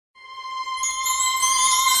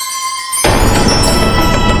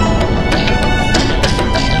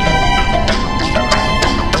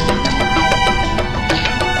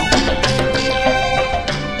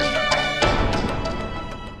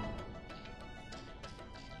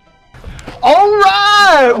All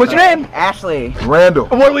right. What's your name? Ashley. Rendell.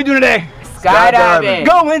 What are we doing today? Skydiving.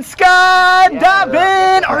 Going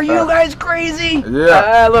skydiving. Are you guys crazy?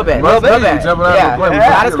 Yeah. A little bit. Jumping out of a plane.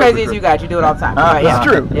 Not as crazy as you guys. You do it all the time. It's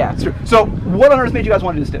true. Yeah. It's true. So, what on earth made you guys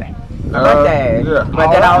want to do this today? My birthday. Yeah.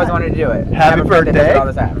 But then I always wanted to do it. Happy birthday. All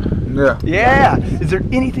the time. Yeah. Yeah. Is there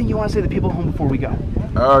anything you want to say to the people at home before we go?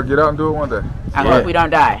 Get out and do it one day. I hope we don't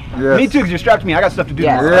die. Yes. Me too, because you're strapped to me. I got stuff to do.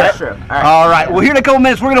 Yes, tomorrow, that's right? true. All right. Well, here in a couple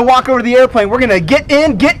minutes, we're going to walk over to the airplane. We're going to get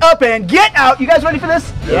in, get up, and get out. You guys ready for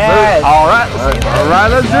this? Yes. All right. We'll see you All right,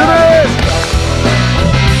 let's do this.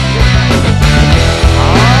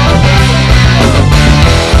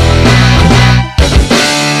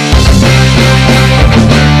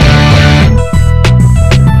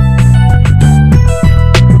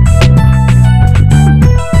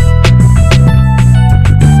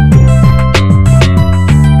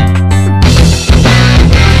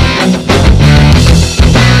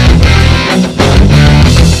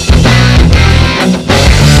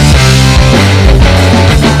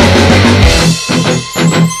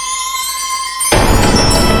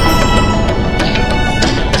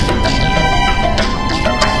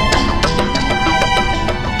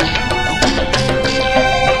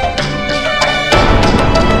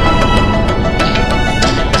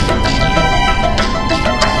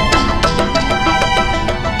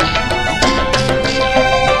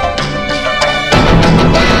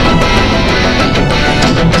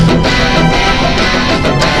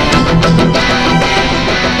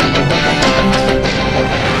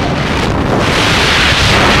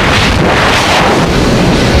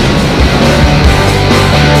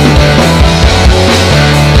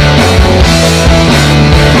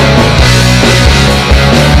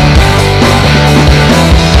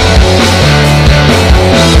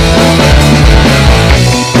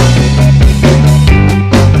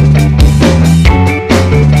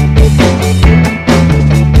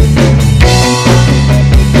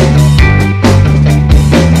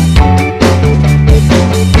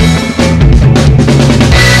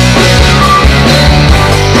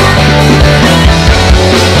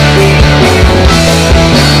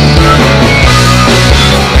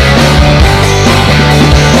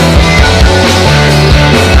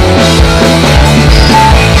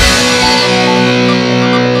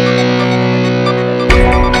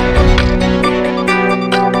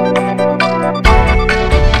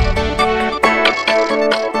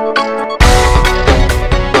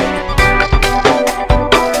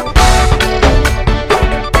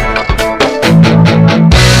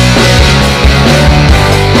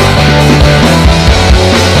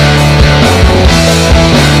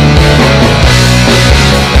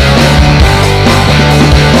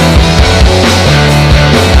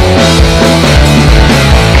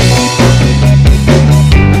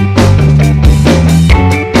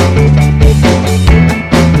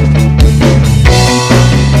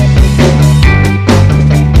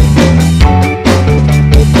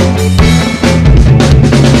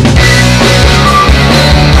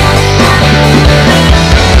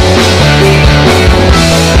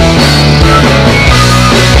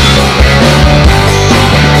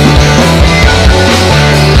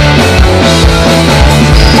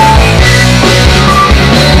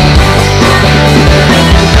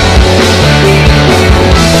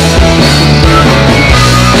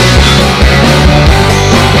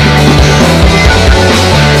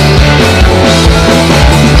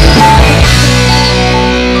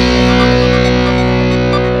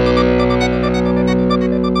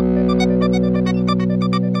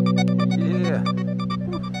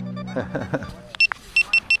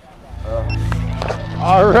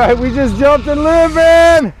 All right, we just jumped and lived,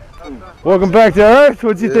 man. Welcome back to Earth.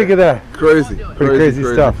 What'd you think of that? Crazy. Pretty crazy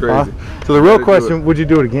stuff, huh? So the real question, would you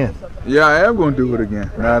do it again? Yeah, I am going to do it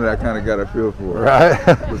again. Now that I kind of got a feel for it. Right.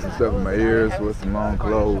 Put some stuff in my ears, with some long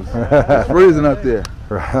clothes. It's freezing up there.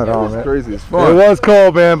 Right on, man. Crazy. It's fun. It was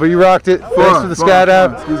cold, man, but you rocked it. Thanks for the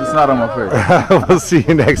skydive. Excuse the snot on my face. We'll see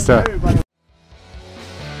you next time.